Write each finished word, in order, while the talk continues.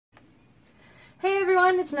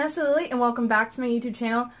everyone, it's Nessa and welcome back to my YouTube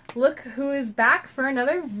channel. Look who is back for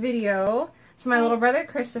another video. It's my little brother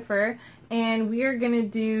Christopher, and we are going to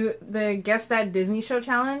do the Guess That Disney Show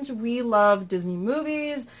challenge. We love Disney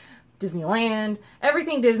movies, Disneyland,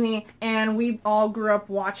 everything Disney, and we all grew up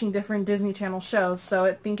watching different Disney Channel shows, so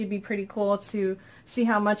I think it'd be pretty cool to see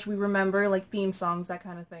how much we remember, like theme songs, that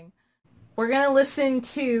kind of thing. We're going to listen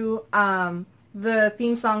to the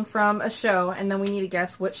theme song from a show, and then we need to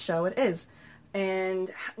guess which show it is. And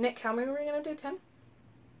Nick, how many were we going to do? 10?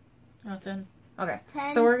 Oh, 10. Okay.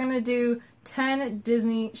 10. So we're going to do 10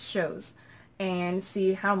 Disney shows and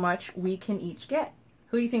see how much we can each get.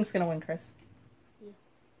 Who do you think's going to win, Chris? You.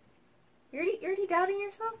 You're already doubting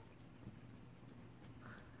yourself?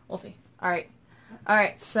 We'll see. Alright.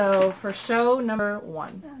 Alright, so for show number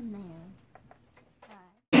 1. Oh, man.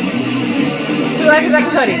 So like a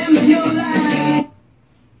second hoodie.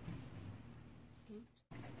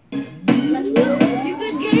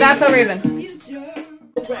 That's so Raven.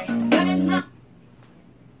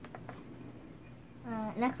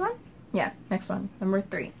 Next one? Yeah, next one. Number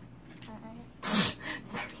 3. 30.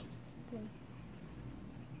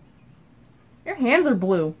 Your hands are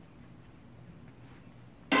blue.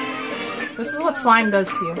 This is what slime does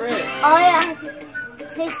to you. Oh, yeah.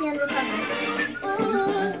 Pasty under cover.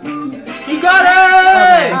 You got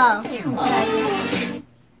it! Oh.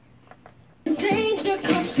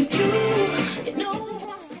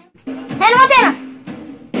 Hannah Montana!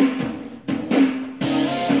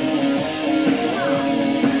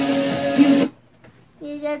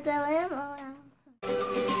 You get the limo.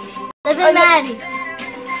 Living Maddie.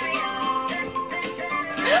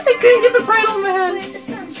 I couldn't get the title in my head.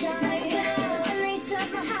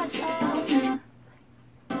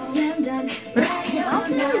 I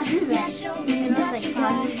don't always do that.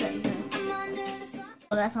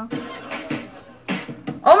 Oh, that song.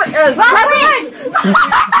 Oh my god!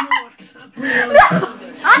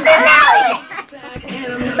 Austin Valley!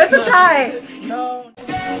 That's a tie! No.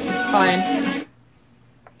 Fine.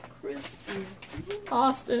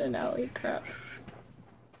 Austin and Ellie, crap.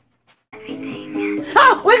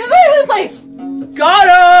 Oh! Where's the place? Got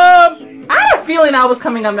him! I had a feeling that was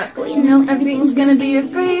coming up next. You know everything's gonna be a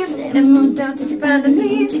breeze, and no doubt to survive the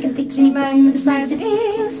needs. You can fix anybody with the size of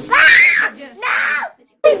ease. Ah! No!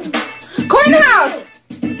 Coin the house!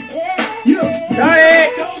 Got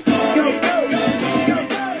it!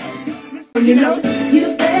 You know,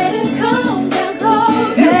 you better calm down,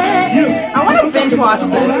 I want to binge watch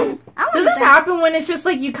this. Does this happen when it's just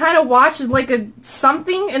like you kind of watch like a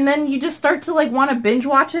something and then you just start to like want to binge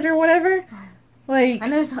watch it or whatever? Like I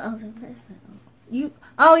know the other person. you.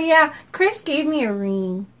 Oh yeah, Chris gave me a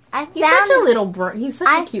ring. He's such a little bro. He's such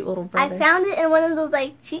a cute little brother. I found it in one of those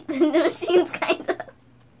like cheap vending machines, kind of.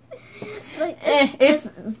 Like, it's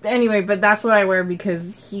anyway, but that's what I wear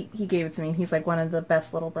because he gave it to me. And he's like one of the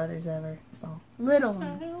best little brothers ever. So little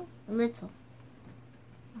one, little.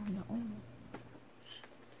 I'm the only.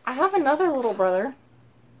 I have another little brother.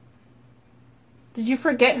 Did you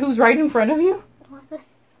forget who's right in front of you?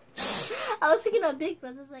 I was thinking of Big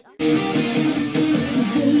Brothers, like. No!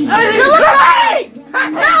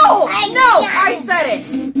 I said it.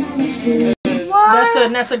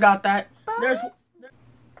 What? Nessa got that. There's.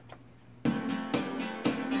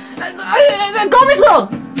 Gomez World!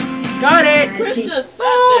 Got it! Chris just sat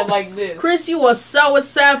there like this. Chris, you was so a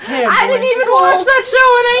sap head. I didn't even watch that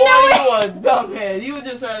show and I know it! You a dumbhead. You was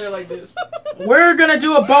just sat there like this. We're gonna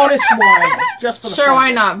do a bonus one. Just for the Sure, fun.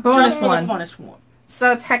 why not? Bonus Just for one. the funnest one.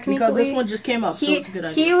 So technically, Because this one just came up, so it's a good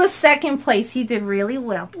idea. he was second place. He did really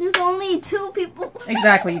well. There's only 2 people.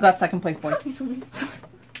 Exactly, you got second place, boy.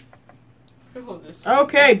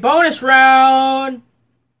 Okay, bonus round.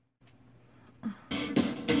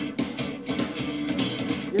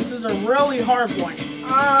 This is a really hard one.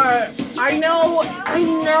 I know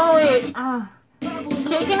it.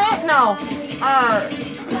 Kicking it? No.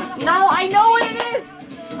 No, I know what it is.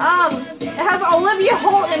 It has Olivia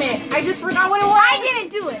Holt in it. I just forgot what it was. I didn't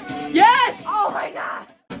do it. Yes! Oh my god.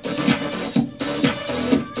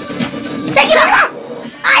 Check it out!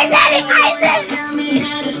 I said it!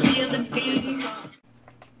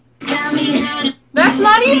 That's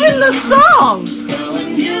not even the song.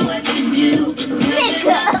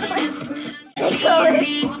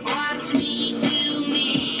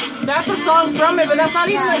 That's a song from it, but that's not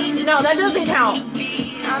even. No, that doesn't count.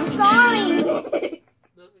 I'm sorry.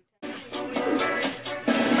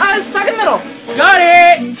 Stuck in the middle. Got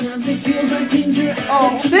it!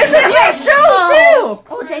 Oh, this is your show too.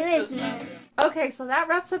 Oh, take this. Okay, so that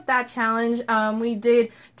wraps up that challenge. We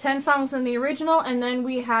did 10 songs in the original, and then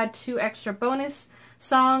we had 2 extra bonus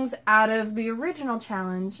songs out of the original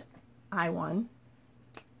challenge. I won.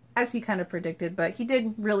 as he kind of predicted, but he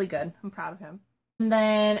did really good. I'm proud of him. And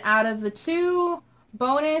then out of the 2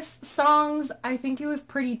 bonus songs, I think it was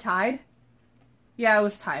pretty tied. Yeah, it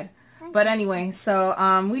was tied. But anyway, so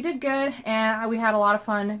we did good, and we had a lot of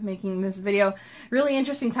fun making this video. Really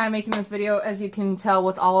interesting time making this video, as you can tell,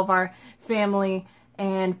 with all of our family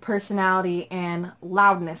and personality and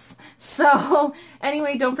loudness. So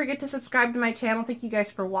anyway, don't forget to subscribe to my channel. Thank you guys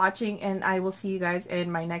for watching, and I will see you guys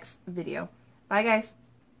in my next video. Bye, guys.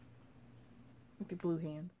 Look at blue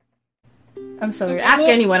hands. I'm so weird. Ask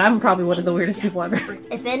anyone. I'm probably one of the weirdest people ever.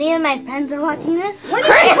 If any of my friends are watching this,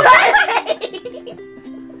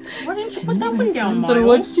 Why didn't you put that one down,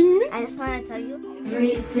 Miles? I just want to tell you,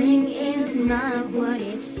 everything is not what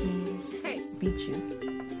it seems. Hey, beat you.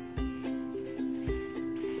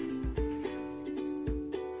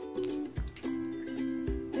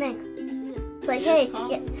 Nick. It's like, hey,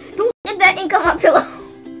 don't get that ink on my pillow.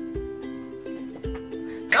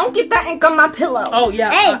 Don't get that ink on my pillow. Oh,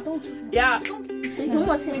 yeah. Hey, Yeah. see, who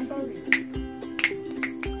wants to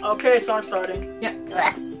first? Okay, song starting. Yeah.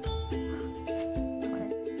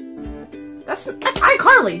 That's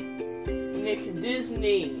iCarly. Nick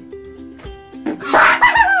Disney.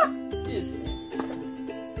 Disney.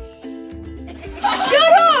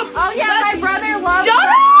 Shut up! Oh yeah, my brother loves Shut that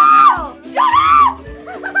up! Shut up!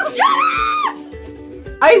 Shut up!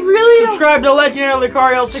 I really Subscribe to Legendary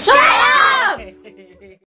Lucario 6. Shut up!